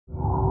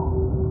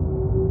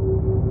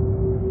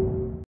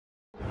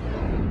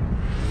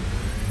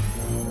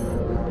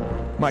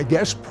My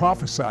guest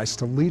prophesies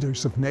to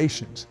leaders of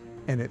nations,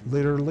 and it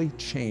literally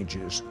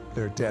changes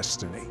their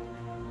destiny.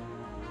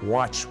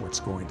 Watch what's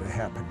going to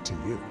happen to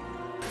you.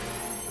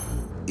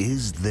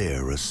 Is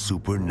there a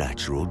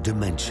supernatural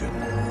dimension?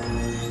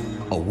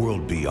 A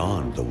world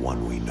beyond the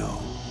one we know?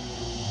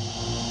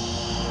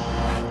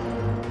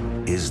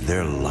 Is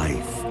there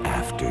life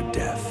after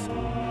death?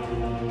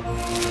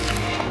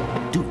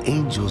 Do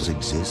angels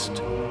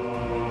exist?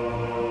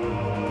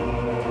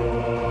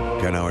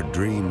 Can our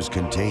dreams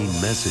contain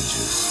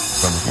messages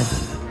from heaven?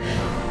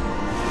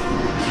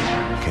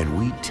 Can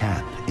we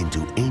tap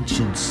into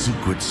ancient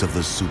secrets of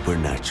the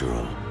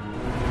supernatural?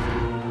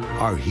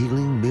 Are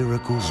healing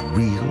miracles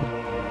real?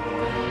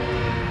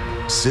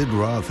 Sid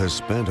Roth has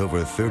spent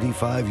over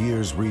 35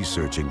 years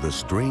researching the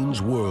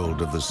strange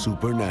world of the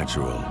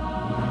supernatural.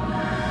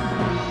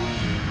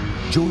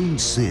 Join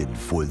Sid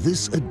for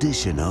this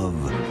edition of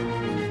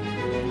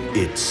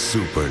It's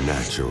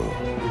Supernatural.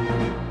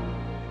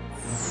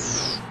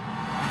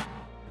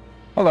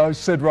 Hello,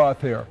 Sid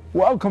Roth here.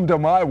 Welcome to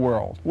my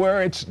world,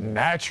 where it's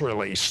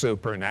naturally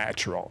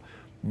supernatural.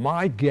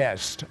 My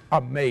guest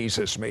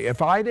amazes me.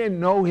 If I didn't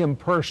know him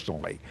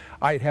personally,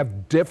 I'd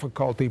have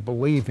difficulty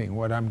believing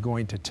what I'm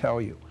going to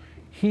tell you.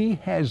 He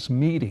has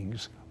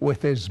meetings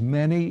with as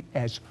many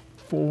as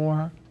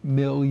 4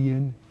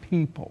 million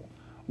people.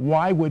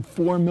 Why would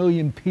 4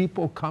 million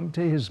people come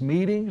to his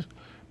meetings?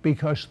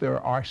 Because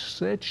there are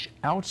such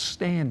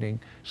outstanding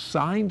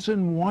signs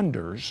and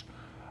wonders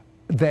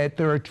that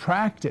they're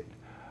attracted.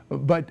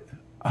 But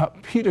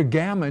Peter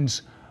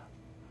Gammons,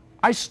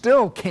 I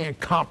still can't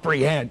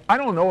comprehend. I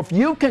don't know if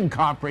you can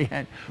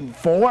comprehend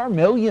 4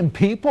 million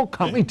people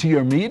coming to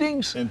your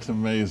meetings. It's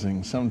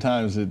amazing.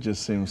 Sometimes it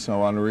just seems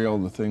so unreal,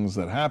 the things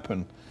that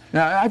happen.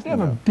 Now, I've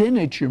never been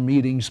at your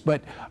meetings,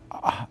 but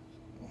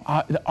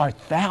are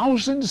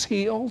thousands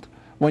healed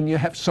when you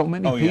have so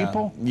many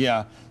people?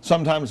 Yeah.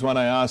 Sometimes when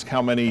I ask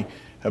how many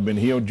have been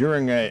healed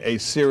during a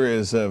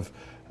series of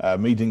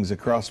meetings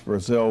across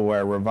Brazil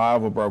where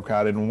revival broke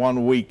out, in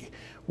 1 week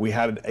we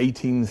had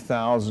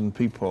 18,000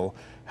 people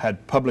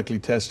had publicly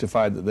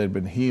testified that they'd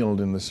been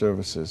healed in the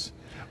services.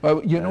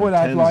 Well, you know what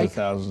I'd like? Tens of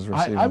thousands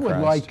receiving I would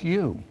Christ. like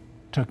you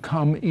to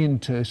come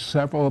into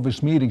several of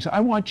his meetings. I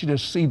want you to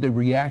see the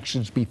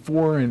reactions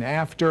before and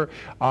after.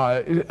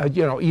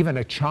 You know, even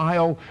a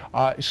child,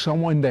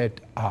 someone that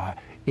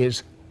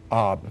is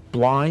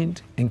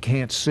blind and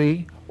can't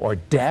see, or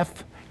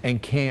deaf and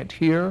can't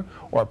hear,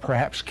 or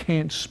perhaps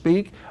can't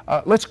speak.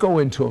 Let's go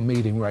into a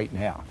meeting right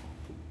now.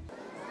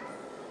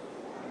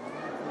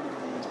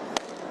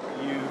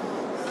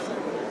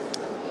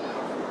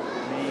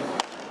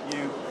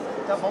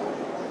 Tá bom.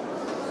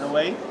 No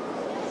way.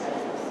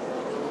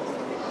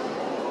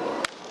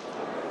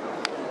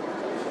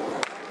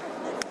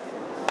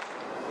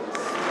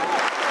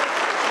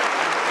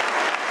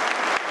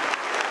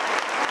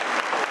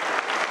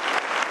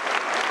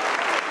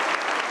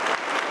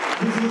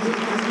 This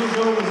is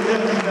always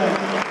getting back.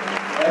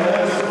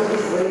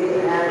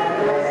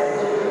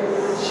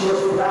 She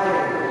was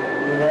blind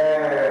in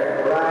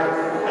her right.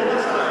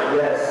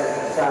 Yes,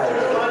 side. She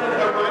was blind in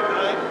her right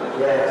eye?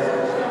 Yes.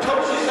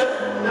 Coach, she said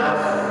no.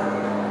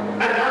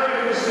 And now you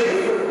can see.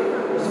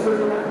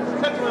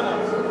 Cut one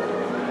out.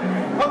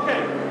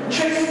 Okay,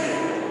 chase me.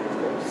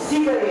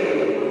 See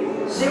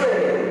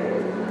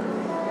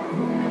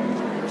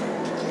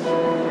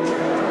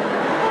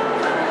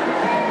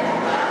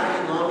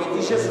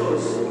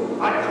Jesus,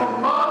 I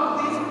command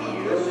these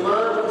ears to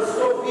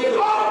open.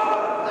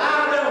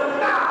 Abram,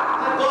 now,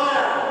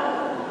 agora.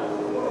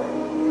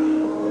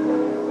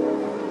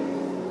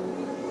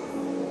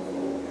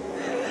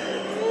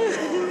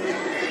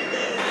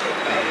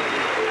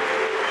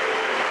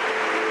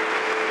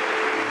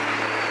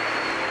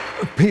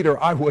 Peter,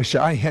 I wish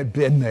I had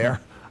been there.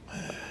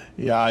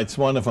 Yeah, it's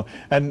wonderful.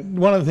 And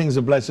one of the things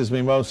that blesses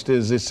me most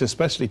is it's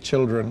especially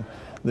children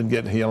that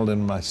get healed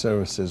in my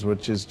services,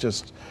 which is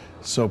just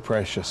so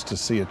precious to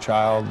see a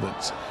child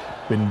that's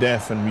been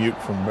deaf and mute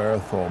from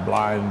birth or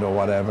blind or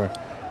whatever,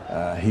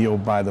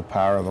 healed by the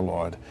power of the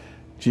Lord.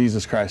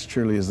 Jesus Christ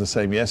truly is the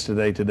same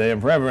yesterday, today,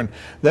 and forever. And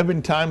there have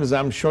been times,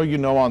 I'm sure you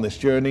know, on this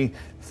journey,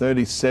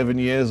 37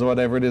 years or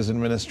whatever it is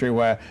in ministry,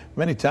 where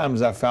many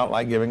times I felt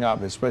like giving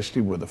up,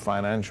 especially with the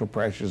financial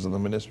pressures of the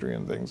ministry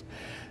and things.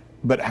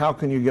 But how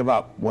can you give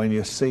up when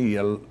you see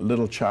a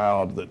little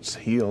child that's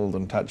healed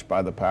and touched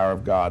by the power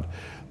of God?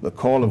 The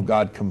call of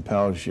God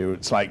compels you.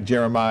 It's like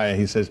Jeremiah,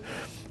 he says,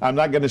 I'm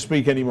not going to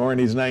speak anymore in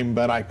his name,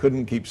 but I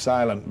couldn't keep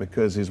silent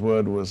because his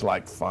word was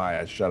like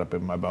fire shut up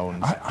in my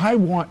bones. I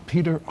want,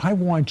 Peter, I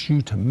want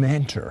you to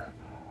mentor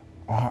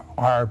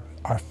our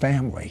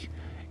family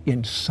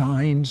in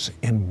signs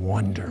and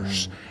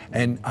wonders.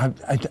 And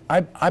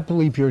I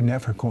believe you're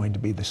never going to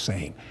be the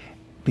same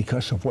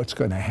because of what's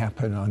going to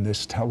happen on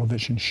this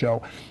television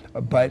show.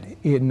 But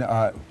in,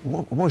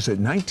 what was it,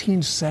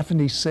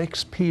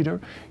 1976, Peter?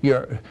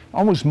 You're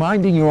almost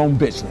minding your own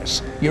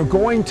business. You're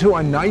going to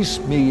a nice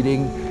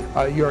meeting,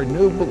 you're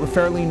a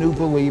fairly new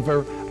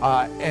believer,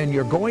 and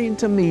you're going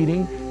to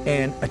meeting,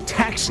 and a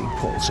taxi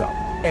pulls up.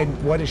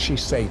 And what does she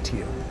say to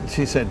you?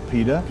 She said,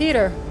 Peter.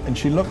 Peter. And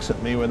she looks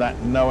at me with that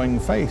knowing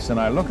face, and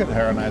I look at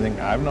her and I think,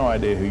 I have no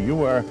idea who you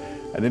were.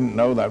 I didn't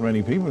know that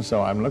many people,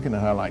 so I'm looking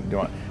at her like,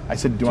 I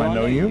said, do I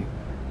know you?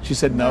 She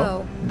said,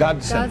 no.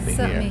 God sent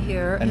me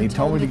here, and he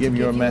told me to give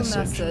you a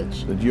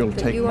message, that you'll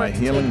take my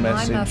healing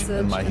message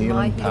and my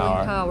healing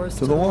power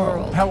to the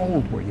world. How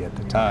old were you at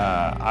the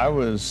time? I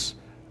was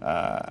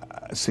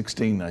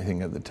 16, I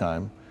think, at the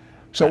time.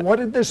 So what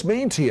did this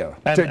mean to you?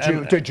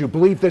 Did you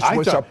believe this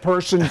was a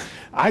person?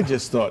 I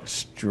just thought,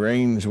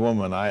 strange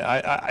woman.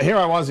 Here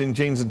I was in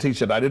jeans and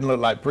t-shirt. I didn't look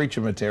like preacher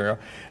material.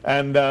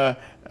 And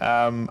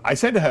I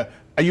said to her,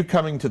 are you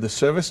coming to the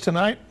service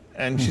tonight?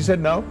 And she said,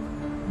 no.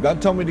 God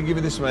told me to give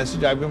you this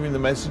message. I've given you the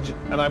message,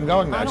 and I'm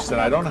going now. She said,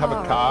 I don't have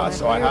a car,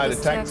 so I hired a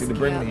taxi to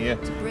bring me here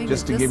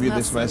just to give you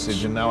this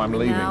message, and now I'm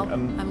leaving.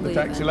 And the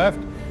taxi left.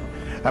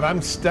 And I'm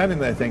standing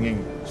there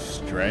thinking,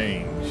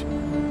 strange.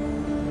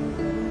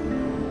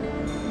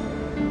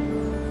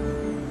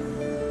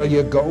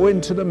 You go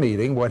into the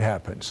meeting, what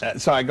happens?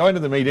 So I go into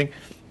the meeting,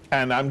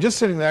 and I'm just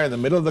sitting there in the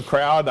middle of the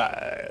crowd.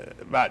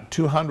 About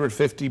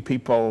 250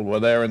 people were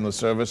there in the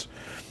service.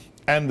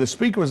 And the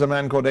speaker was a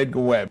man called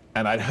Edgar Webb.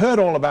 And I'd heard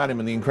all about him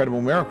and the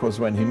incredible miracles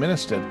when he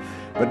ministered.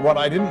 But what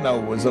I didn't know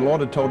was the Lord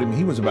had told him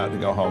he was about to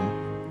go home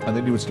and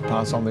that he was to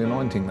pass on the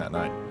anointing that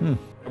night.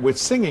 We're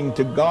singing,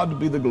 "To God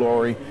be the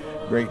glory,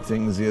 great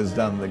things he has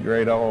done," the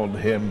great old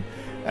hymn.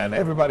 And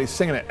everybody's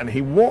singing it. And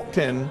he walked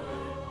in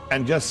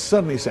and just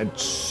suddenly said,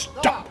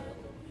 "Stop!"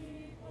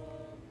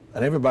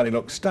 And everybody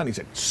looked stunned. He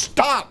said,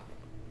 "Stop!"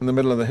 in the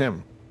middle of the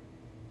hymn.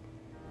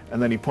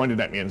 And then he pointed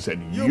at me and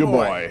said, "You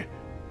boy,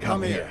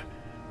 come here."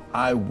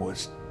 I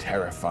was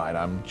terrified.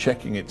 I'm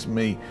checking it's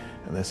me.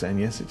 And they're saying,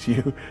 "Yes, it's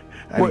you."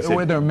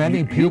 Were there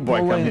many people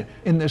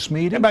in this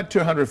meeting? About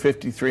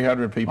 250,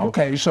 300 people.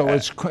 Okay, so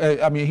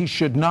I mean, he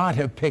should not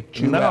have picked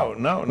you out.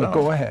 No. But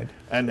go ahead.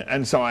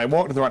 And so I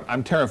walked to the front.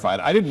 I'm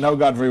terrified. I didn't know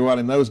God very well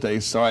in those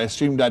days, so I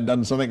assumed I'd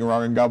done something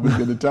wrong and God was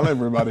going to tell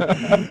everybody.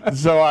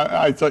 So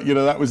I thought,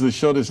 that was the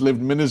shortest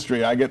lived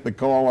ministry. I get the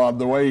call on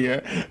the way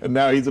here, and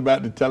now he's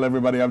about to tell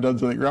everybody I've done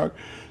something wrong.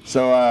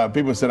 So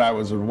people said I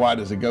was as white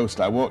as a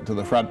ghost. I walked to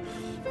the front,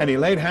 and he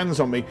laid hands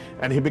on me,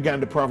 and he began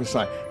to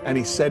prophesy. And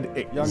he said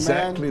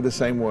exactly the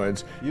same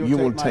words. You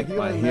will take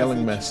my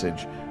healing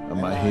message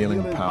and my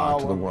healing power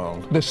to the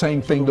world. The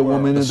same thing the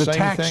woman in the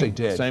taxi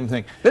did. Same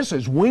thing. This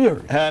is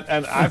weird.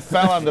 And I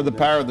fell under the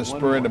power of the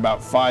Spirit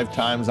about 5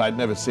 times. I'd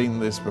never seen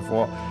this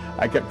before.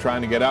 I kept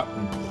trying to get up,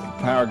 and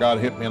the power of God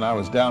hit me, and I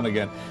was down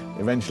again.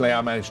 Eventually,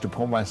 I managed to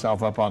pull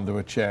myself up onto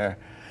a chair.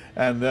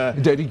 And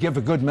did he give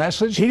a good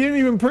message? He didn't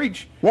even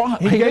preach.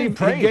 What? He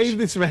gave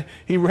this.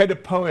 He read a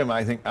poem,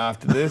 I think,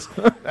 after this,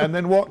 and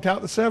then walked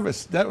out the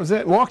service. That was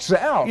it. Walks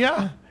out.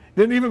 Yeah.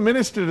 Didn't even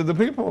minister to the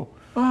people.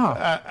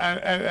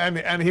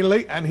 And he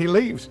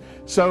leaves.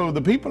 So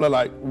the people are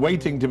like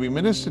waiting to be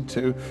ministered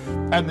to,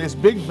 and this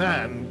big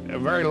man, a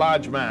very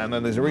large man,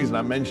 and there's a reason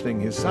I'm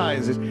mentioning his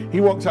size, is he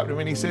walks up to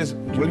me and he says,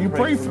 "Will you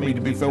pray for me to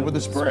be filled with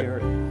the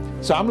Spirit?"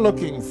 So I'm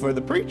looking for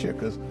the preacher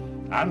because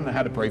I don't know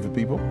how to pray for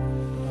people.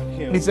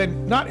 He said,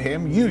 "Not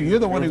him, you're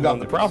the one who got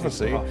the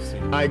prophecy."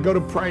 I go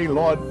to pray,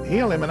 "Lord,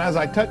 heal him," and as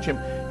I touch him,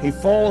 he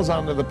falls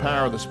under the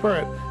power of the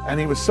Spirit, and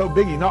he was so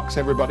big he knocks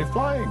everybody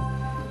flying.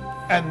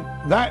 And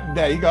that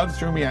day, God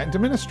threw me out into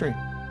ministry.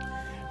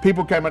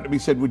 People came up to me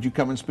and said, "Would you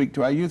come and speak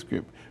to our youth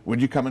group?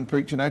 Would you come and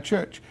preach in our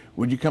church?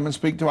 Would you come and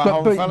speak to our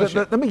home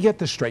fellowship?" Let me get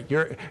this straight.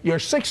 You're a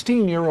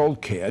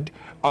 16-year-old kid.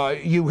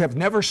 You have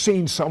never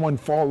seen someone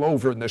fall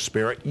over in the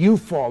Spirit. You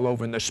fall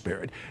over in the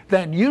Spirit.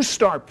 Then you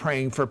start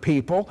praying for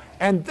people,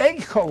 and they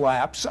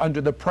collapse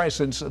under the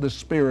presence of the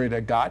Spirit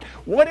of God.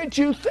 What did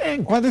you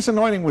think? Well, this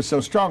anointing was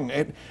so strong.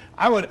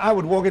 I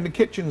would walk into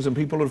kitchens and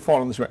people would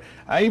fall in the Spirit.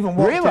 I even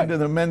walked into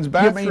the men's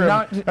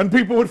bathroom and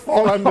people would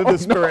fall under the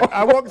Spirit.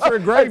 I walked through a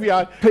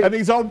graveyard and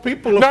these old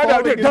people are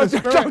falling in the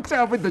Spirit. Don't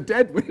tell me the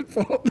dead would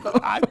fall.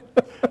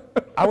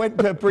 I went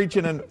to preach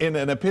in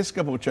an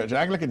Episcopal church, an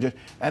Anglican church,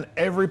 and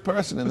every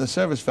person in the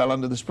service fell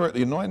under the Spirit.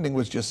 The anointing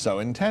was just so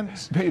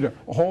intense. Peter,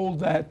 hold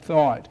that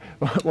thought.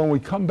 When we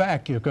come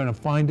back, you're going to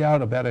find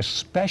out about a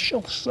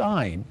special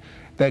sign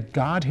that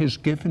God has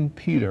given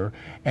Peter,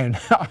 and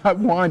I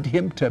want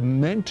him to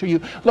mentor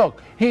you.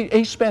 Look,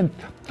 he spent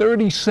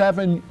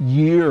 37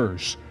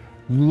 years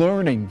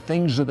learning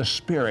things of the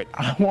Spirit.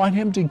 I want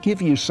him to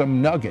give you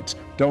some nuggets.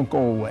 Don't go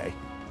away.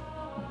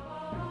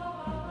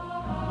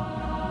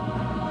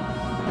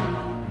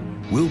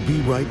 We'll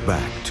be right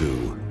back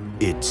to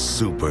It's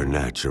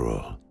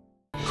Supernatural.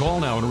 Call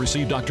now and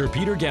receive Dr.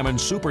 Peter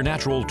Gammons'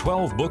 Supernatural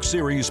 12-book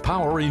series,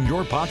 Power in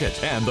Your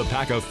Pocket, and the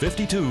pack of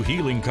 52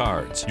 healing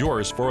cards.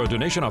 Yours for a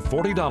donation of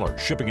 $40.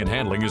 Shipping and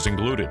handling is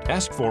included.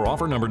 Ask for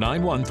offer number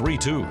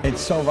 9132.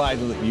 It's so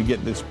vital that you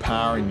get this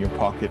Power in Your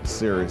Pocket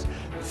series.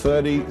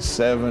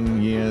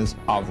 37 years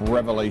of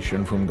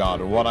revelation from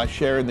God. What I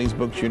share in these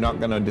books, you're not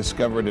going to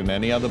discover it in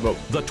any other book.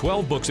 The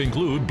 12 books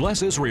include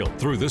Bless Israel.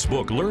 Through this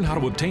book, learn how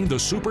to obtain the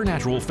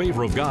supernatural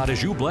favor of God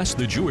as you bless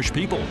the Jewish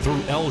people.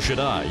 Through El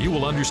Shaddai, you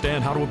will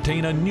understand how to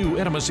obtain a new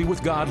intimacy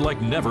with God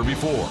like never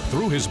before.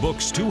 Through his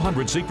books,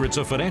 200 Secrets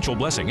of Financial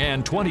Blessing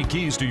and 20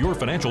 Keys to Your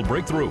Financial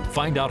Breakthrough.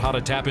 Find out how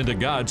to tap into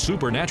God's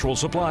supernatural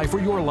supply for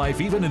your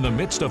life even in the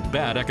midst of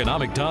bad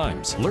economic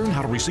times. Learn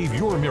how to receive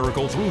your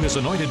miracle through his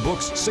anointed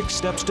books, 6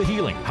 Steps to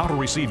Healing, how to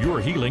receive your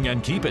healing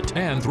and keep it,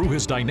 and through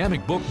his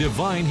dynamic book,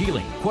 Divine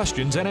Healing,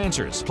 Questions and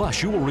Answers.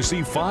 Plus, you will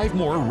receive 5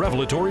 more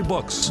revelatory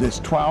books. This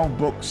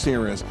 12-book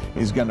series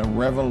is going to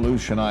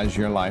revolutionize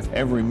your life.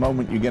 Every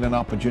moment you get an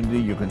opportunity,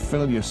 you can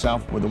fill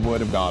yourself with the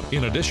Word of God.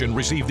 In addition,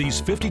 receive these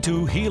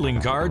 52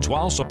 healing cards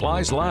while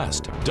supplies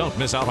last. Don't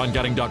miss out on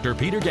getting Dr.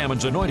 Peter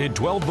Gammons' anointed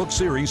 12-book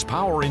series,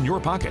 Power in Your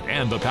Pocket,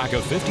 and the pack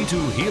of 52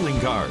 healing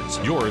cards.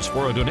 Yours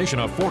for a donation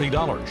of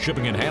 $40.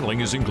 Shipping and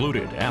handling is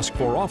included. Ask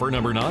for offer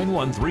number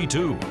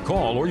 9132.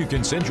 Call or you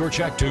can send your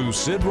check to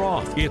Sid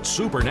Roth. It's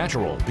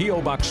Supernatural,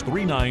 P.O. Box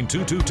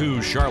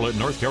 39222, Charlotte,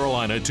 North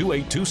Carolina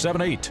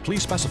 28278.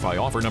 Please specify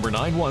offer number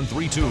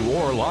 9132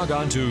 or log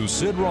on to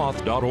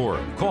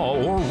sidroth.org.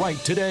 Call or write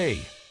today.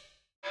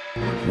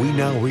 We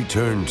now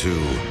return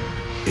to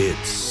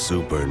It's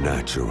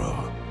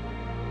Supernatural.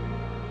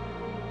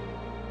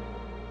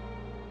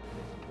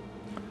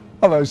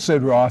 Hello,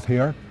 Sid Roth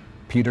here.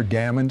 Peter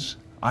Gammons.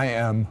 I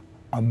am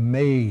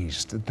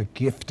amazed at the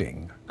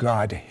gifting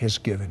God has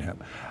given him.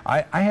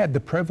 I had the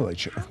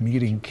privilege of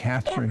meeting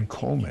Catherine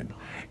Coleman,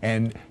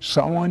 and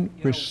someone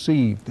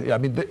received, I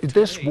mean,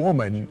 this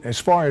woman, as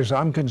far as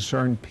I'm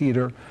concerned,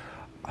 Peter,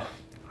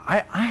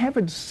 I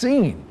haven't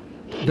seen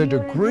the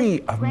degree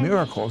of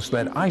miracles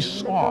that I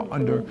saw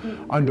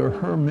under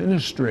her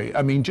ministry.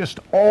 I mean, just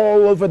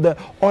all over the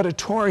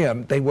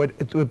auditorium, it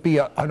would be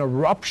an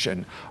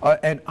eruption.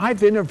 And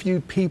I've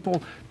interviewed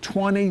people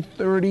 20,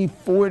 30,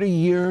 40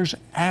 years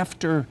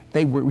after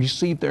they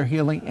received their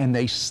healing, and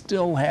they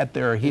still had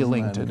their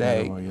healing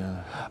today.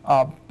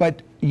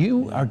 But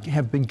you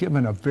have been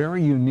given a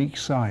very unique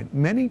sign.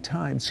 Many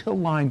times he'll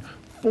line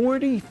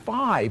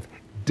 45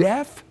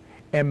 deaf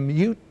and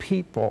mute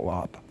people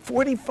up.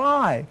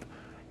 45.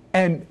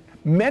 And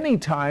many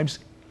times,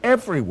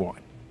 everyone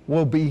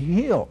will be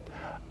healed.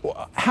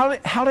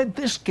 How did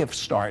this gift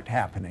start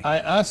happening? I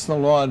asked the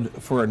Lord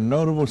for a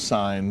notable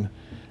sign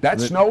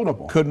That's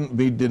notable. Couldn't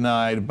be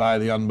denied by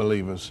the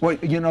unbelievers. Well,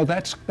 you know,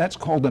 that's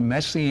called a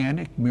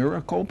messianic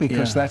miracle,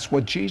 because that's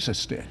what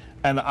Jesus did.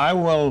 And I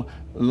will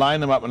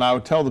line them up, and I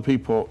will tell the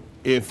people,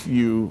 if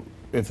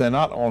they're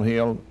not all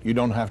healed, you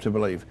don't have to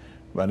believe.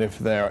 But if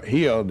they're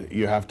healed,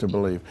 you have to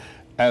believe.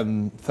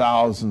 And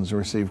thousands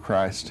receive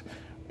Christ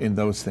in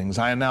those things.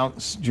 I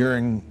announce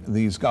during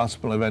these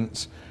gospel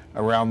events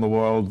around the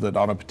world that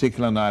on a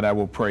particular night I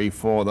will pray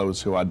for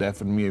those who are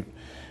deaf and mute.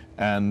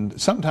 And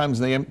sometimes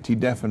they empty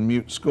deaf and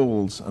mute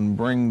schools and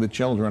bring the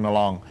children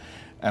along,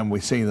 and we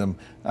see them.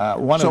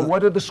 So what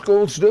do the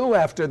schools do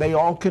after they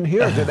all can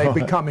hear? Do they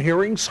become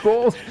hearing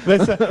schools?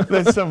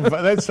 There's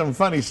some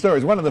funny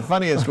stories. One of the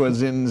funniest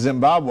was in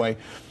Zimbabwe.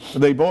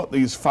 They bought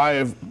these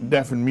 5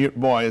 deaf and mute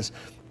boys,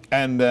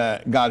 and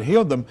God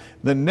healed them.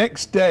 The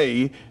next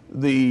day,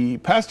 the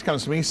pastor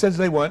comes to me, he says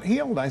they weren't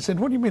healed. I said,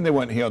 what do you mean they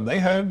weren't healed? They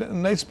heard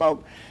and they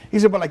spoke. He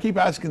said, well, I keep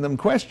asking them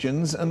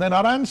questions and they're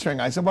not answering.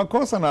 I said, well, of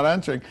course they're not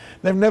answering.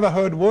 They've never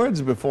heard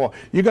words before.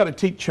 You got to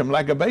teach them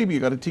like a baby. You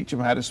got to teach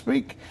them how to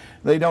speak.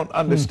 They don't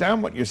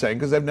understand what you're saying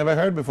because they've never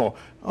heard before.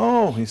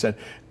 Oh, he said.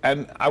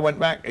 And I went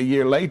back a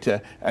year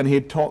later and he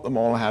had taught them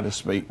all how to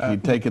speak.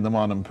 He'd taken them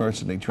on and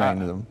personally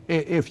trained them.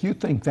 If you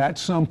think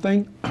that's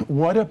something,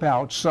 what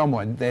about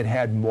someone that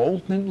had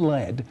molten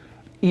lead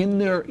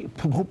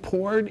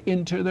poured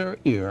into their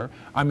ear?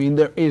 I mean,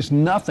 there is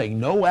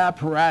nothing, no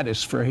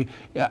apparatus for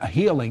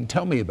healing.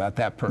 Tell me about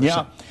that person.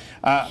 Yeah,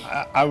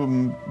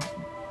 I'm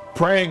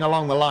praying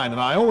along the line, and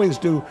I always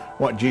do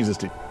what Jesus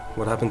did.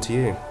 What happened to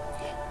you?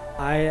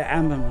 I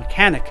am a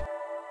mechanic.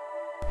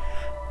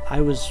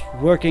 I was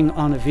working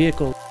on a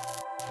vehicle,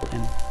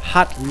 and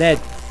hot lead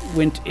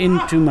went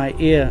into my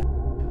ear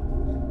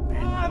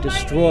and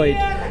destroyed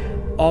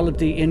all of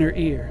the inner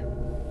ear.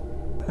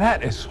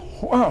 That is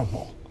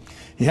horrible.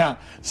 Yeah,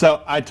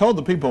 so I told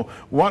the people,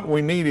 what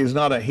we need is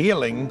not a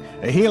healing.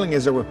 A healing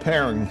is a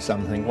repairing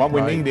something. What we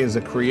need is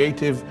a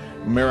creative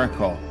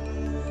miracle.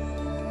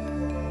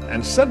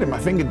 And suddenly my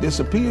finger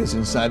disappears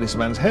inside this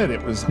man's head.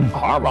 It was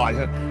horrible. I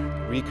said,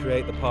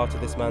 recreate the part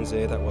of this man's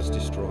ear that was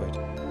destroyed.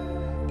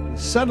 And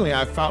suddenly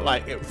it felt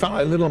like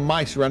little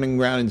mice running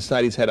around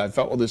inside his head. I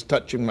felt all this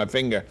touching my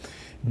finger.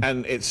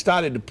 And it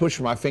started to push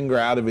my finger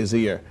out of his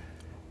ear.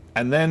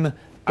 And then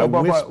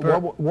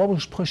what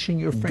was pushing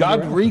your finger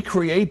God out?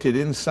 recreated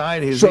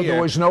inside his ear. So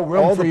there was no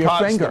room all for the your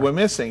parts finger. that were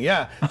missing,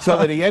 so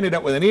that he ended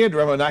up with an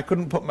eardrum, and I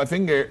couldn't put my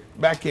finger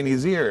back in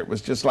his ear. It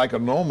was just like a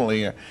normal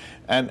ear.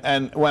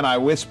 And when I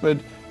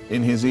whispered,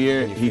 in his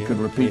ear, he could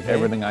repeat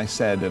everything I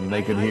said, and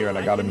they could hear, and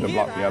I got him to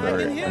block the other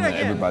ear, and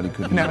everybody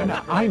could hear.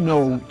 Now, I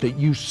know that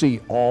you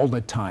see all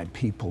the time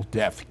people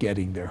deaf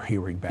getting their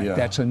hearing back. Yeah.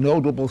 That's a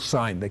notable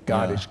sign that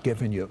God Yeah. has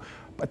given you.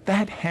 But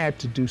that had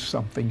to do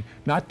something,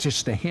 not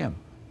just to him,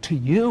 to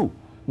you,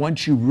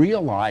 once you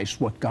realized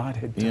what God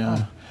had done.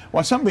 Yeah.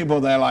 Well, some people,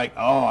 they're like,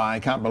 oh,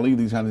 I can't believe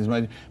these kind of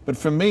things. But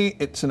for me,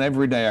 it's an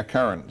everyday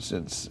occurrence.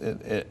 It's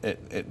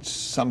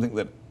something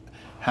that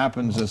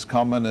happens as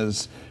common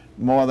as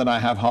more than I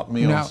have hot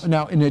meals.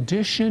 Now, in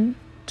addition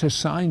to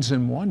signs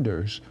and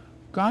wonders,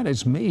 God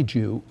has made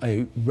you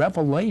a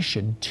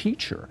revelation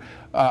teacher.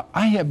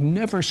 I have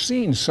never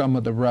seen some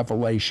of the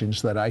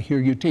revelations that I hear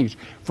you teach.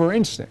 For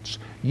instance,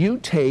 you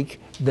take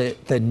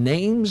the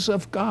names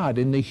of God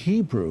in the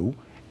Hebrew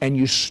and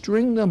you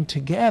string them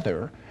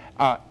together,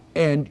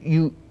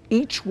 and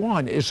each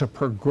one is a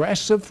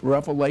progressive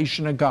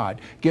revelation of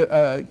God.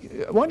 Why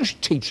don't you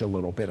teach a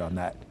little bit on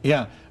that?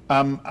 Yeah.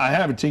 I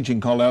have a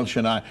teaching called El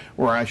Shaddai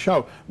where I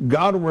show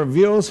God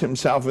reveals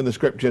himself in the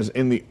scriptures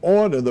in the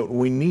order that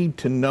we need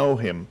to know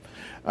him.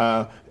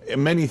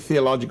 In many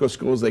theological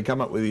schools, they come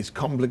up with these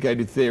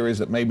complicated theories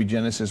that maybe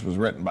Genesis was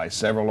written by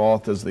several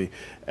authors, the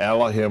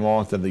Elohim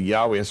author, the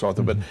Yahweh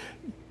author, but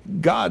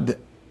God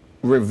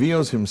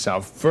reveals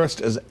himself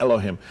first as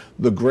Elohim,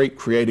 the great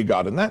creator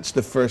God. And that's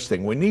the first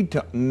thing. We need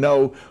to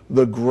know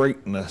the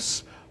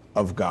greatness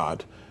of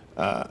God.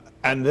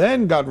 And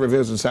then God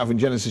reveals himself in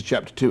Genesis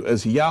chapter 2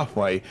 as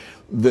Yahweh,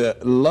 the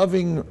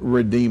loving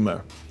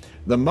Redeemer.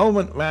 The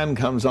moment man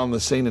comes on the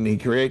scene and he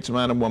creates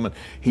man and woman,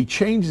 he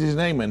changes his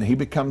name and he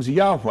becomes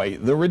Yahweh,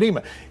 the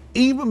Redeemer.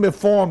 Even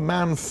before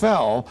man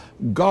fell,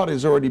 God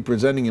is already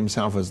presenting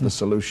himself as the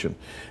solution.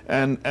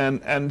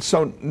 And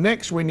so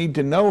next we need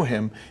to know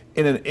him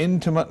in an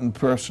intimate and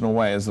personal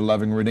way as the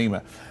loving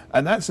Redeemer.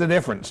 And that's the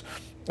difference.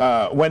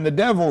 When the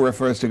devil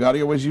refers to God,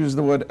 he always uses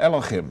the word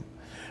Elohim.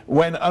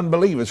 When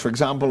unbelievers, for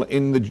example,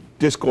 in the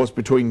discourse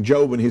between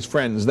Job and his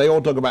friends, they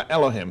all talk about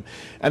Elohim.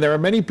 And there are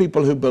many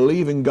people who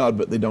believe in God,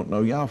 but they don't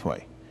know Yahweh.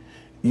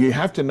 You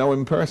have to know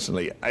him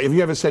personally. Have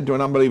you ever said to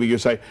an unbeliever,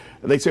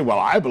 they say, well,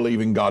 I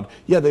believe in God.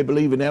 Yeah, they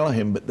believe in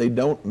Elohim, but they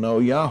don't know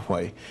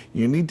Yahweh.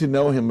 You need to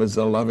know him as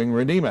the loving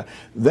Redeemer.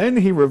 Then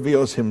he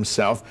reveals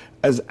himself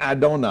as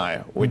Adonai,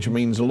 which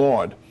means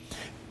Lord.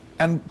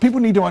 And people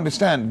need to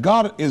understand,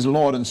 God is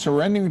Lord, and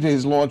surrendering to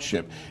his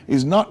lordship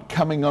is not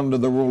coming under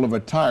the rule of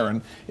a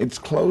tyrant. It's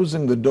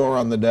closing the door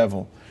on the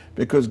devil,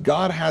 because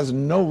God has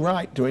no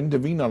right to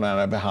intervene on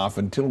our behalf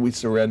until we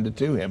surrender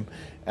to him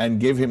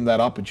and give him that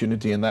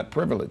opportunity and that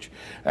privilege.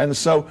 And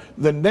so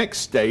the next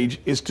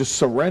stage is to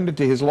surrender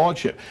to his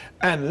lordship.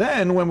 And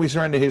then when we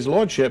surrender to his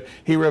lordship,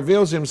 he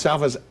reveals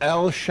himself as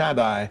El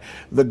Shaddai,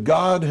 the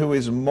God who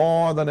is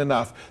more than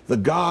enough, the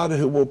God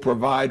who will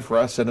provide for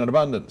us in an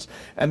abundance.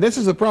 And this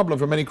is a problem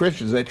for many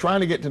Christians. They're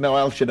trying to get to know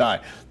El Shaddai.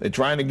 They're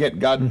trying to get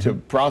God to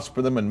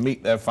prosper them and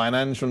meet their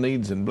financial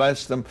needs and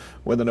bless them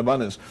with an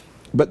abundance.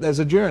 But there's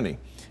a journey.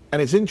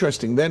 And it's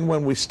interesting, then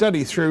when we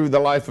study through the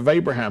life of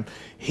Abraham,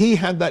 he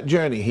had that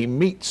journey. He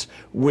meets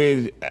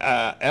with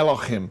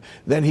Elohim.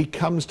 Then he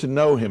comes to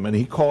know him, and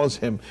he calls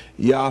him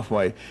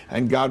Yahweh,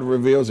 and God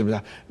reveals him.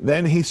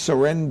 Then he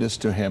surrenders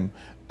to him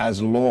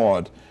as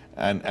Lord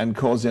and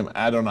calls him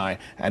Adonai.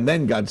 And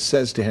then God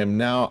says to him,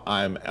 now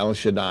I'm El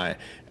Shaddai.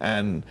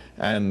 And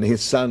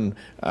his son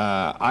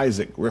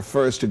Isaac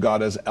refers to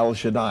God as El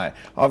Shaddai.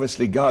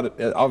 Obviously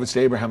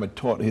Abraham had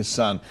taught his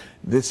son,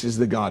 this is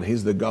the God,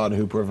 he's the God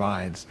who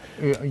provides.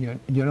 You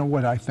know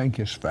what I think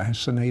is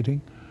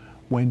fascinating?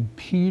 When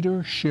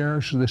Peter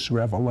shares this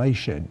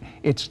revelation,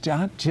 it's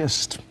not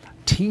just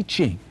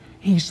teaching.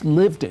 He's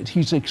lived it,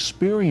 he's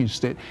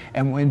experienced it.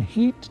 And when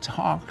he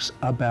talks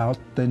about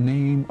the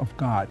name of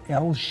God,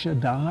 El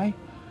Shaddai,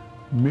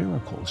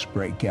 miracles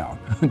break out.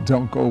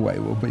 Don't go away,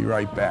 we'll be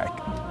right back.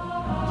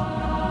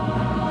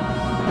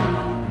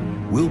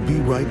 We'll be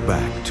right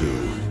back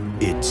to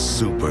It's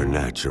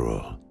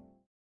Supernatural.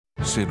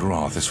 Sid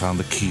Roth has found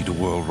the key to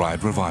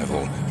worldwide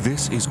revival.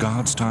 This is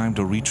God's time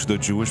to reach the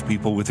Jewish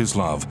people with his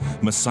love.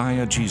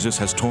 Messiah Jesus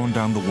has torn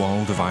down the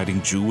wall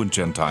dividing Jew and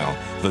Gentile.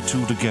 The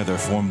two together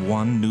form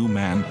one new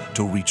man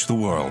to reach the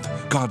world.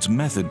 God's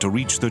method to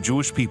reach the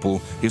Jewish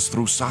people is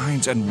through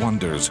signs and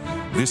wonders.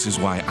 This is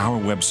why our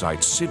website,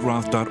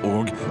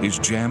 sidroth.org, is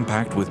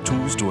jam-packed with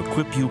tools to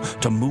equip you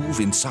to move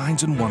in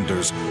signs and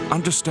wonders,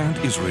 understand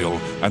Israel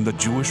and the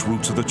Jewish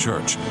roots of the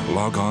church.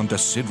 Log on to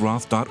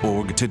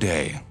sidroth.org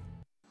today.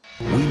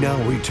 We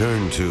now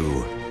return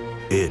to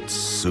It's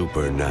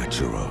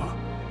Supernatural.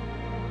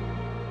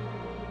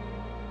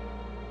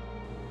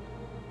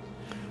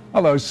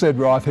 Hello, Sid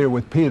Roth here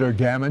with Peter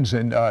Gammons,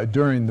 and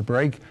during the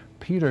break,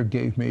 Peter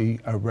gave me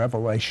a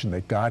revelation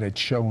that God had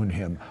shown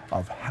him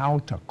of how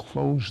to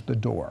close the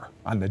door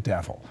on the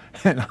devil,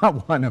 and I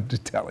want him to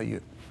tell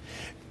you.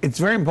 It's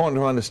very important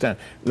to understand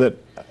that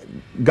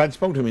God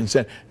spoke to me and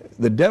said,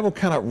 the devil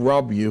cannot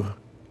rob you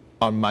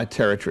on my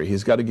territory.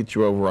 He's got to get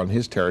you over on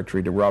his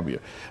territory to rob you.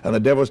 And the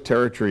devil's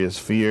territory is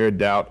fear,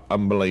 doubt,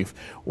 unbelief.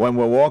 When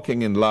we're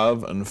walking in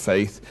love and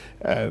faith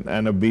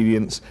and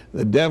obedience,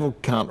 the devil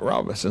can't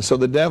rob us. And so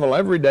the devil,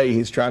 every day,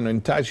 he's trying to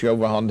entice you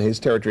over onto his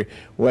territory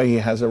where he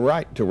has a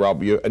right to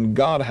rob you, and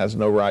God has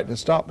no right to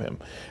stop him.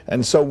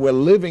 And so we're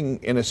living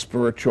in a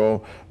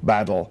spiritual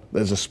battle.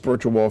 There's a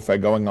spiritual warfare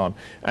going on.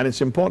 And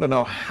it's important to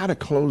know how to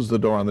close the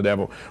door on the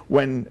devil.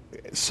 When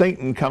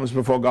Satan comes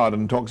before God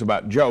and talks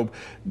about Job,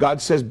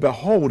 God says,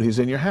 behold, he's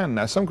in your hand.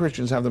 Now, some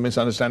Christians have the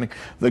misunderstanding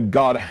that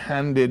God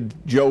handed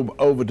Job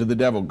over to the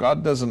devil.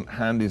 God doesn't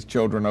hand his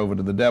children over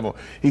to the devil.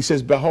 He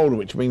says, behold,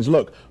 which means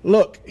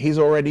look, he's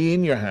already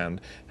in your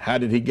hand. How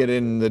did he get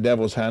in the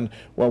devil's hand?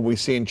 Well, we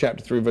see in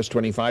chapter 3, verse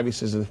 25, he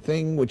says, the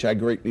thing which I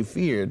greatly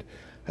feared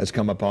has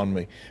come upon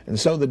me. And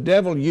so the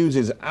devil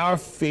uses our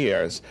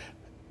fears,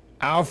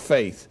 our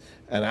faith,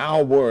 and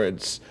our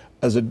words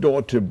as a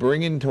door to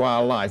bring into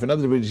our life. In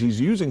other words, he's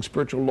using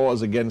spiritual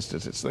laws against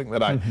us. It's something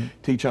that I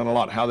teach on a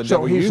lot, how the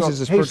devil uses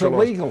the spiritual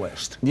laws. He's a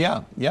legalist.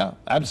 Yeah,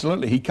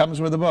 absolutely. He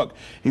comes with a book.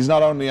 He's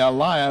not only a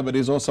liar, but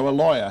he's also a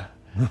lawyer.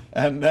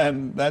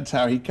 and that's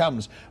how he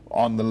comes,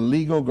 on the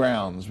legal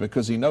grounds,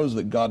 because he knows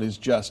that God is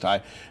just.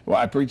 I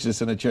preached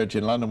this in a church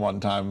in London one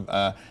time,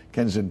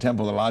 Kensington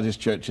Temple, the largest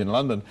church in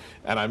London,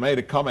 and I made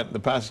a comment. The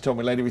pastor told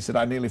me later, he said,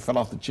 I nearly fell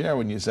off the chair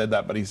when you said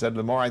that, but he said,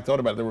 the more I thought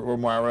about it, the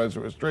more I realized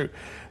it was true.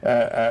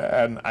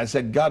 And I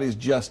said, God is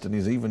just, and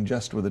he's even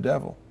just with the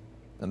devil.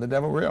 And the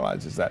devil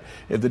realizes that.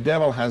 If the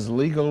devil has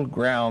legal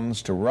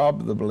grounds to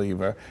rob the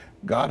believer,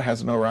 God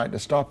has no right to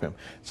stop him.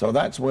 So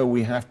that's where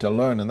we have to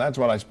learn, and that's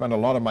what I spend a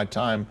lot of my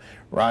time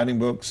writing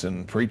books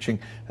and preaching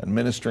and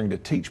ministering, to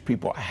teach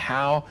people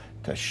how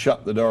to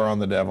shut the door on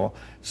the devil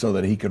so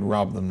that he can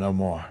rob them no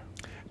more.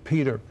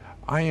 Peter,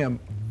 I am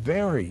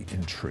very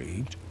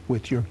intrigued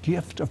with your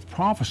gift of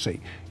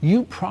prophecy.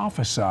 You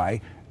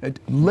prophesy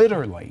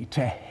literally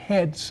to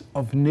heads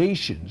of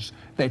nations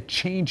that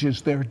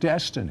changes their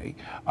destiny.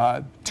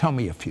 Tell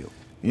me a few.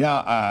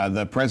 Yeah,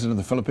 the president of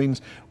the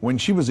Philippines, when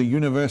she was a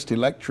university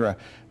lecturer,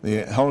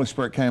 the Holy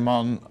Spirit came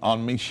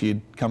on me. She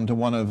had come to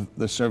one of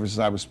the services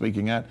I was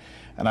speaking at,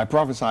 and I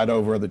prophesied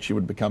over her that she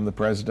would become the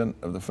president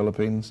of the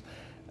Philippines.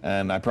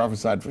 And I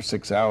prophesied for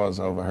 6 hours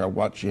over her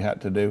what she had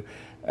to do.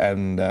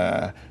 And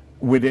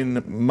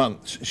within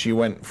months, she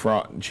ran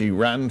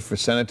for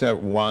senator,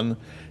 won.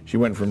 She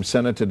went from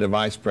senator to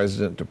vice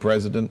president to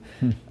president.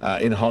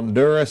 In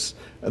Honduras,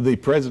 the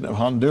president of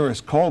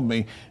Honduras called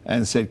me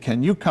and said,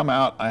 can you come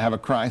out? I have a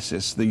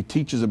crisis. The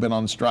teachers have been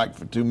on strike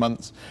for 2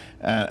 months,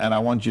 and I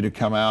want you to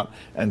come out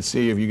and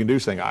see if you can do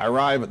something. I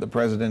arrive at the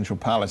presidential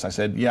palace. I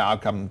said, yeah, I'll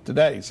come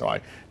today. So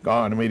I go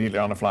on immediately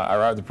on a flight. I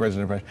arrived at the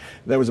presidential palace.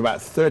 There was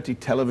about 30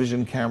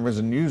 television cameras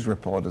and news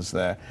reporters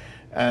there.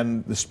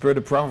 And the spirit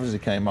of prophecy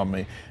came on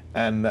me.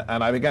 And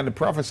I began to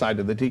prophesy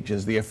to the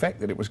teachers the effect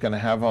that it was going to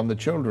have on the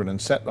children and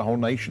set the whole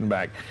nation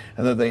back,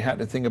 and that they had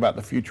to think about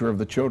the future of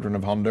the children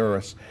of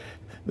Honduras.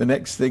 The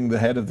next thing, the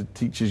head of the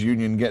teachers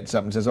union gets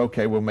up and says,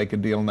 okay, we'll make a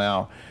deal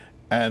now.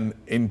 And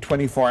in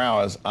 24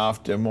 hours,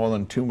 after more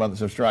than 2 months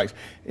of strikes,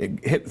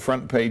 it hit the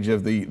front page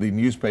of the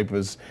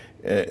newspapers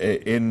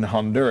in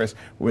Honduras.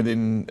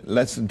 Within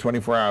less than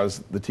 24 hours,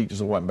 the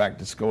teachers all went back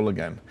to school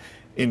again.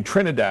 In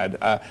Trinidad,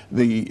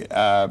 the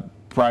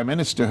Prime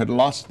Minister had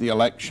lost the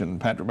election.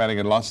 Patrick Manning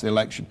had lost the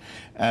election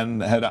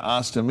and had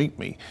asked to meet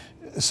me.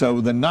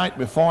 So the night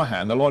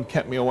beforehand, the Lord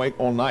kept me awake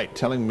all night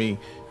telling me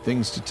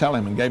things to tell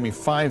him, and gave me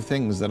 5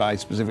 things that I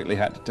specifically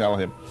had to tell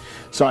him.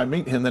 So I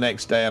meet him the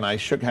next day, and I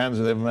shook hands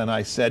with him, and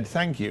I said,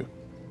 thank you.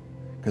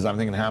 Because I'm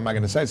thinking, how am I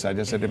going to say this? I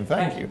just said to him,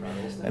 thank you.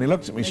 And he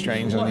looked at me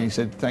strange, and he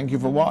said, thank you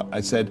for what?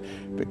 I said,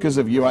 because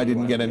of you, I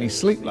didn't get any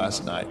sleep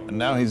last night. And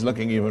now he's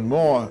looking even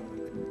more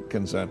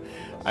concerned.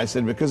 I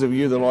said, because of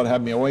you, the Lord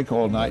had me awake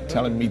all night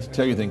telling me to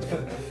tell you things.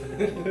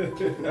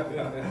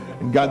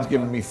 And God's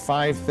given me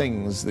 5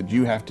 things that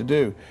you have to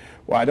do.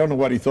 Well, I don't know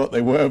what he thought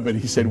they were, but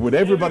he said, would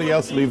everybody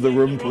else leave the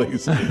room,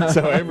 please?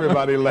 So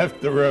everybody left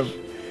the room.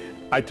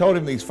 I told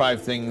him these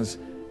 5 things,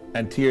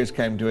 and tears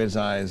came to his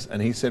eyes. And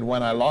he said,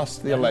 when I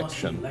lost the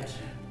election,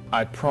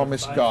 I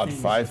promised God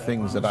 5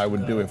 things that I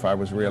would do if I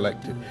was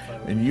reelected.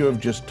 And you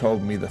have just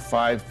told me the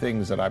 5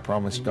 things that I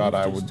promised God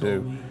I would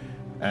do.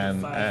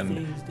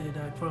 And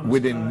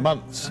within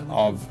months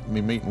of me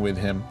meeting with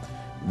him,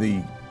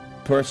 the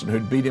person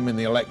who'd beat him in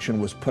the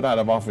election was put out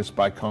of office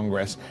by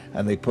Congress,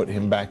 and they put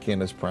him back in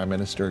as Prime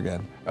Minister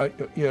again.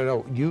 You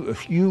know,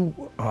 if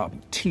you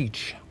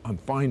teach on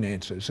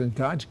finances, and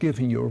God's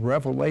giving you a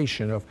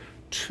revelation of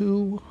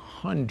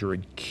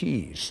 200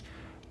 keys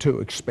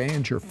to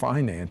expand your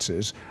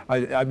finances,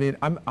 I mean,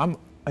 I'm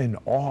in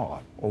awe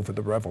over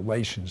the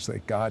revelations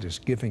that God is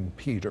giving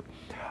Peter.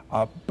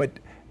 But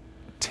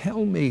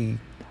tell me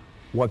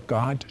what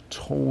God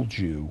told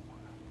you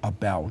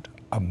about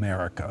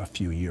America a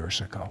few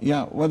years ago?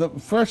 Yeah, well, the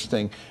first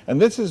thing, and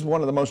this is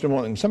one of the most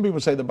important things, some people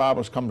say the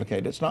Bible's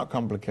complicated. It's not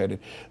complicated.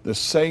 The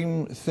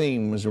same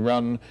themes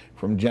run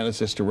from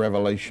Genesis to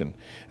Revelation.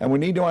 And we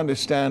need to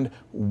understand,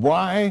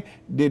 why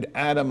did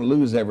Adam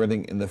lose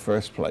everything in the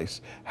first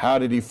place? How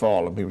did he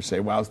fall? And people say,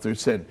 well, through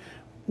sin.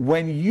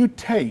 When you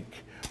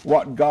take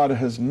what God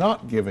has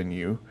not given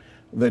you,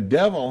 the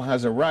devil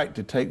has a right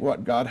to take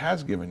what God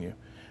has given you.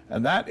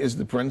 And that is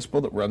the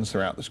principle that runs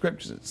throughout the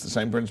scriptures. It's the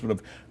same principle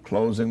of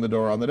closing the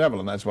door on the devil,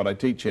 and that's what I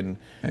teach in.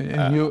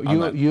 And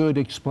you had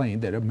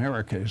explained that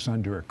America is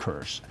under a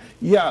curse.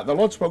 Yeah, the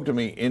Lord spoke to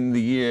me in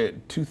the year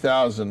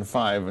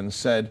 2005 and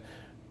said,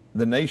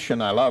 the nation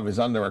I love is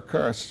under a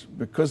curse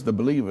because the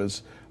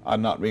believers are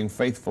not being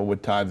faithful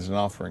with tithes and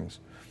offerings.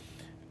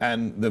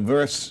 And the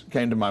verse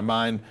came to my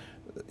mind,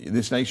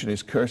 this nation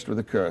is cursed with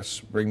a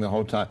curse, bring the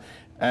whole time.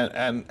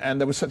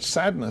 And there was such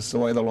sadness the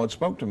way the Lord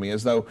spoke to me,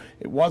 as though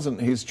it wasn't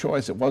his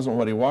choice, it wasn't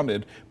what he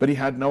wanted, but he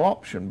had no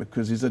option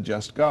because he's a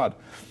just God.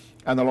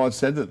 And the Lord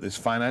said that this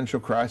financial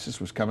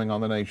crisis was coming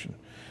on the nation.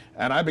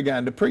 And I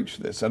began to preach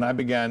this, and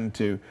and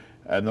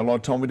the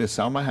Lord told me to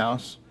sell my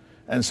house.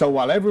 And so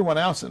while everyone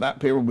else at that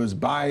period was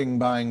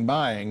buying,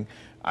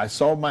 I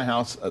sold my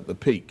house at the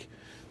peak.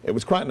 It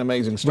was quite an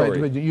amazing story.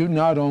 But you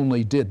not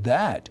only did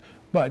that,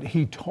 but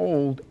he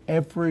told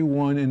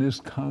everyone in his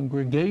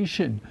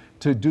congregation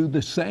to do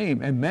the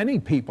same, and many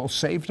people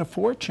saved a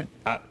fortune.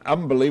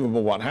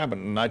 Unbelievable what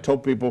happened. And I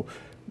told people,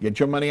 get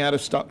your money out of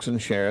stocks and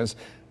shares.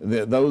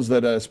 Those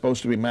that are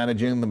supposed to be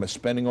managing them are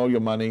spending all your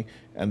money,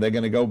 and they're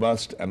going to go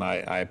bust. And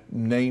I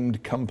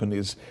named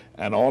companies,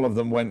 and all of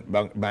them went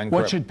bankrupt.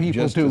 What should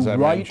people do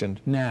right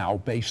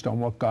now based on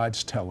what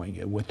God's telling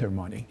you with their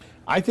money?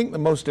 I think the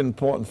most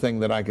important thing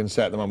that I can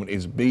say at the moment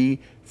is be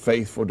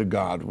faithful to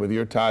God with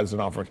your tithes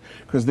and offerings,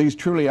 because these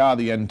truly are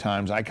the end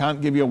times. I can't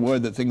give you a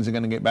word that things are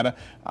going to get better.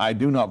 I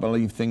do not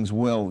believe things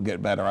will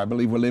get better. I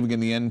believe we're living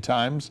in the end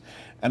times,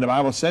 and the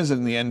Bible says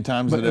in the end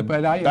times that a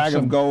bag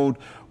of gold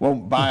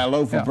won't buy a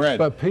loaf of bread.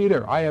 But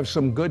Peter, I have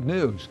some good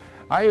news.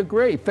 I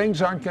agree,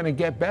 things aren't going to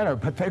get better,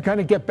 but they're going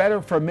to get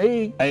better for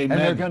me. Amen.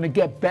 And they're going to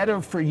get better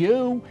for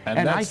you.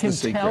 And I can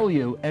tell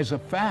you as a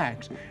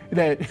fact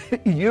that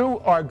you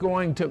are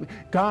going to,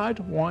 God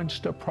wants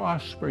to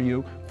prosper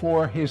you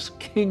for his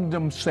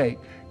kingdom's sake.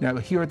 Now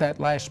hear that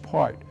last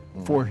part,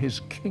 for his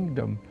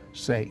kingdom's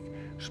sake.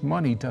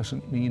 Money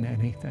doesn't mean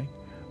anything,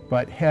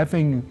 but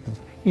having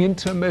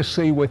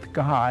intimacy with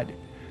God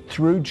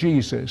through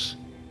Jesus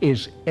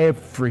is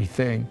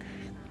everything.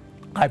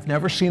 I've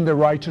never seen the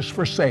righteous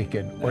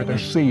forsaken or their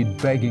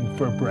seed begging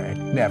for bread.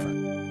 Never.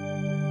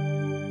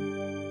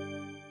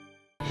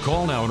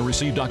 Call now and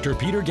receive Dr.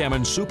 Peter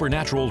Gammons'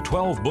 supernatural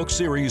 12-book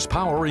series,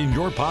 Power in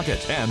Your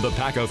Pocket, and the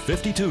pack of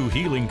 52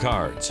 healing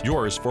cards.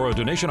 Yours for a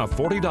donation of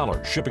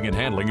 $40. Shipping and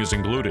handling is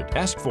included.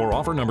 Ask for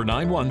offer number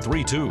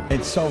 9132.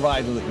 It's so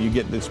vital that you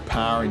get this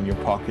Power in Your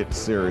Pocket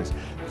series.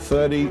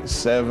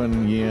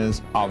 37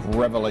 years of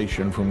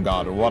revelation from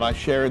God. And what I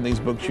share in these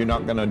books, you're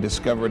not going to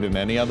discover it in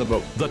any other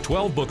book. The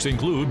 12 books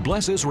include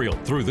Bless Israel.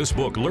 Through this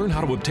book, learn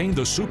how to obtain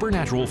the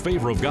supernatural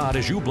favor of God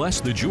as you bless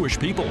the Jewish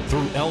people.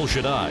 Through El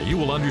Shaddai, you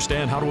will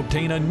understand how to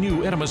obtain a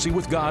new intimacy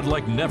with God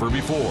like never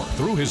before.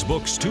 Through his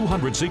books,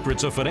 200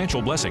 Secrets of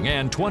Financial Blessing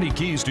and 20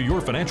 Keys to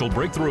Your Financial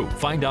Breakthrough.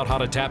 Find out how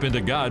to tap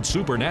into God's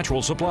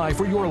supernatural supply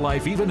for your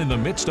life even in the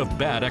midst of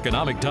bad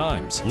economic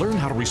times. Learn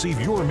how to receive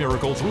your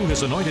miracle through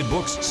his anointed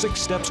books, 6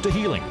 Steps to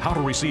Healing, how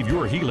to receive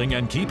your healing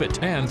and keep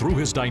it, and through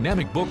his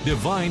dynamic book,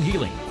 Divine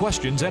Healing,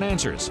 Questions and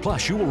Answers.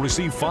 Plus, you will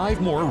receive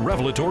 5 more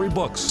revelatory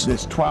books.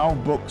 This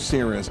 12-book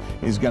series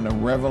is going to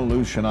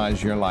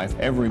revolutionize your life.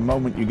 Every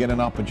moment you get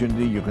an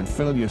opportunity, you can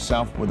fill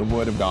yourself with the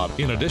Word of God.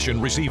 In addition,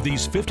 receive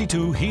these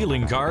 52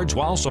 healing cards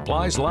while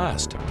supplies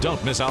last.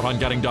 Don't miss out on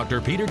getting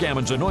Dr. Peter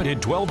Gammons'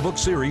 anointed 12-book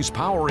series,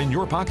 Power in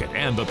Your Pocket,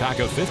 and the pack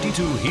of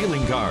 52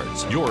 healing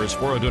cards. Yours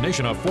for a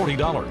donation of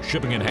 $40.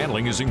 Shipping and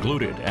handling is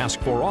included. Ask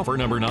for offer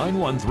number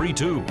 9132.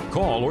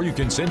 Call or you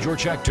can send your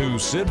check to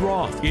Sid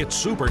Roth. It's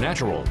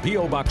Supernatural,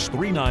 P.O. Box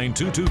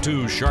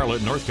 39222,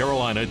 Charlotte, North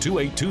Carolina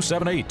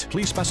 28278.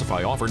 Please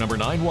specify offer number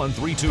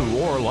 9132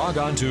 or log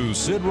on to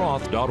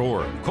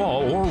sidroth.org.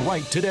 Call or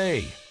write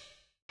today.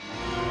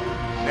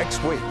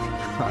 Next week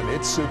on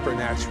It's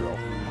Supernatural.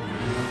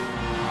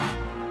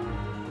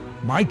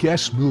 My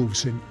guest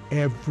moves in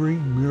every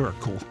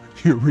miracle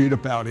you read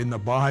about in the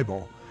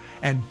Bible,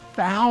 and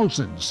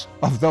thousands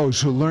of those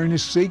who learn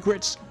his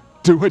secrets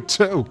do it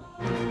too.